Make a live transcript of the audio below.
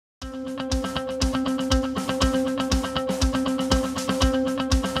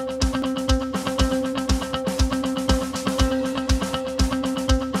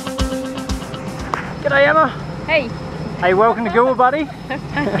Hey, welcome to Schoell, buddy.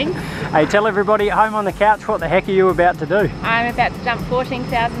 Thanks. Hey, tell everybody at home on the couch what the heck are you about to do? I'm about to jump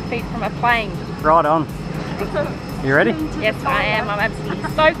 14,000 feet from a plane. Right on. You ready? Yes, I am. I'm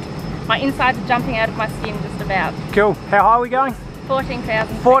absolutely stoked. My insides are jumping out of my skin just about. Cool. How high are we going? 14,000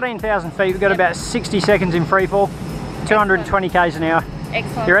 feet. 14,000 feet. We've got about 60 seconds in free fall. 220 k's an hour.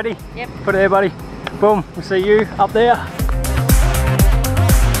 Excellent. You ready? Yep. Put it there, buddy. Boom. We'll see you up there.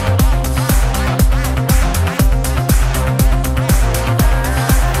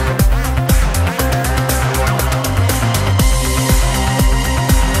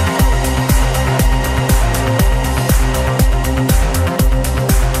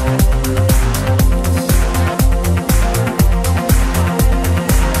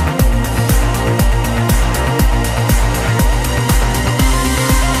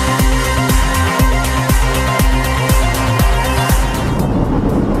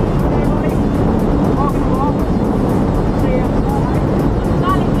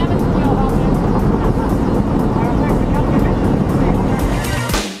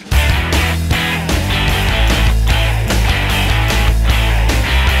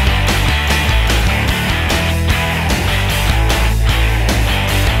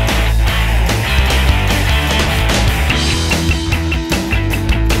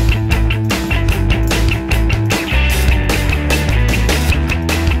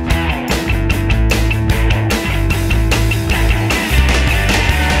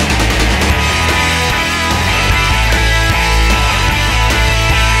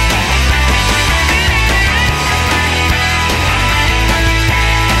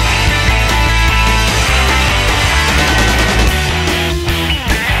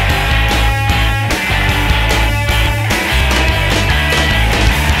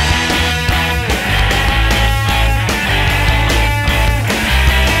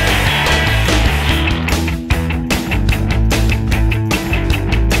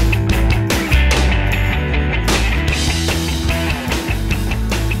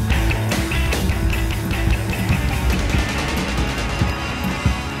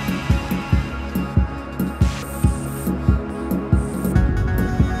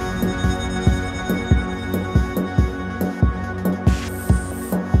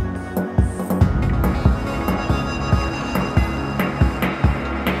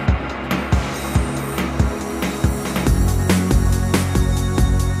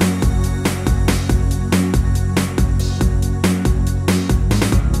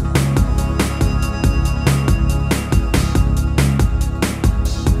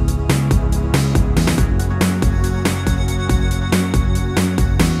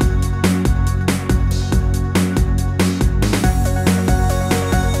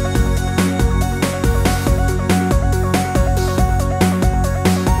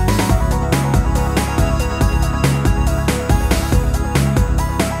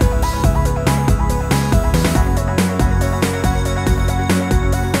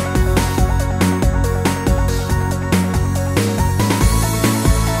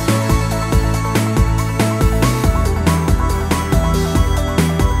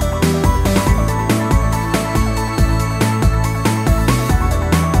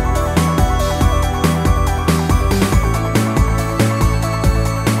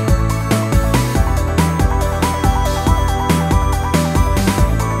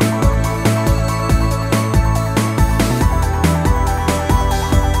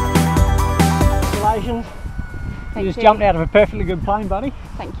 You just jumped out of a perfectly good plane, buddy.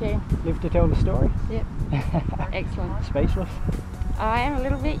 Thank you. Live to tell the story. Yep. Excellent. Speechless. I am a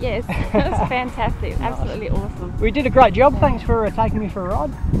little bit, yes. It was fantastic. Nice. Absolutely awesome. We did a great job. Thanks for taking me for a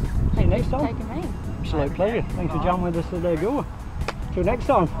ride. See you next time. Taking me. Absolute pleasure. Thanks for jumping with us at Schoell. Till next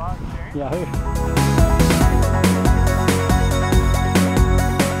time. Yahoo.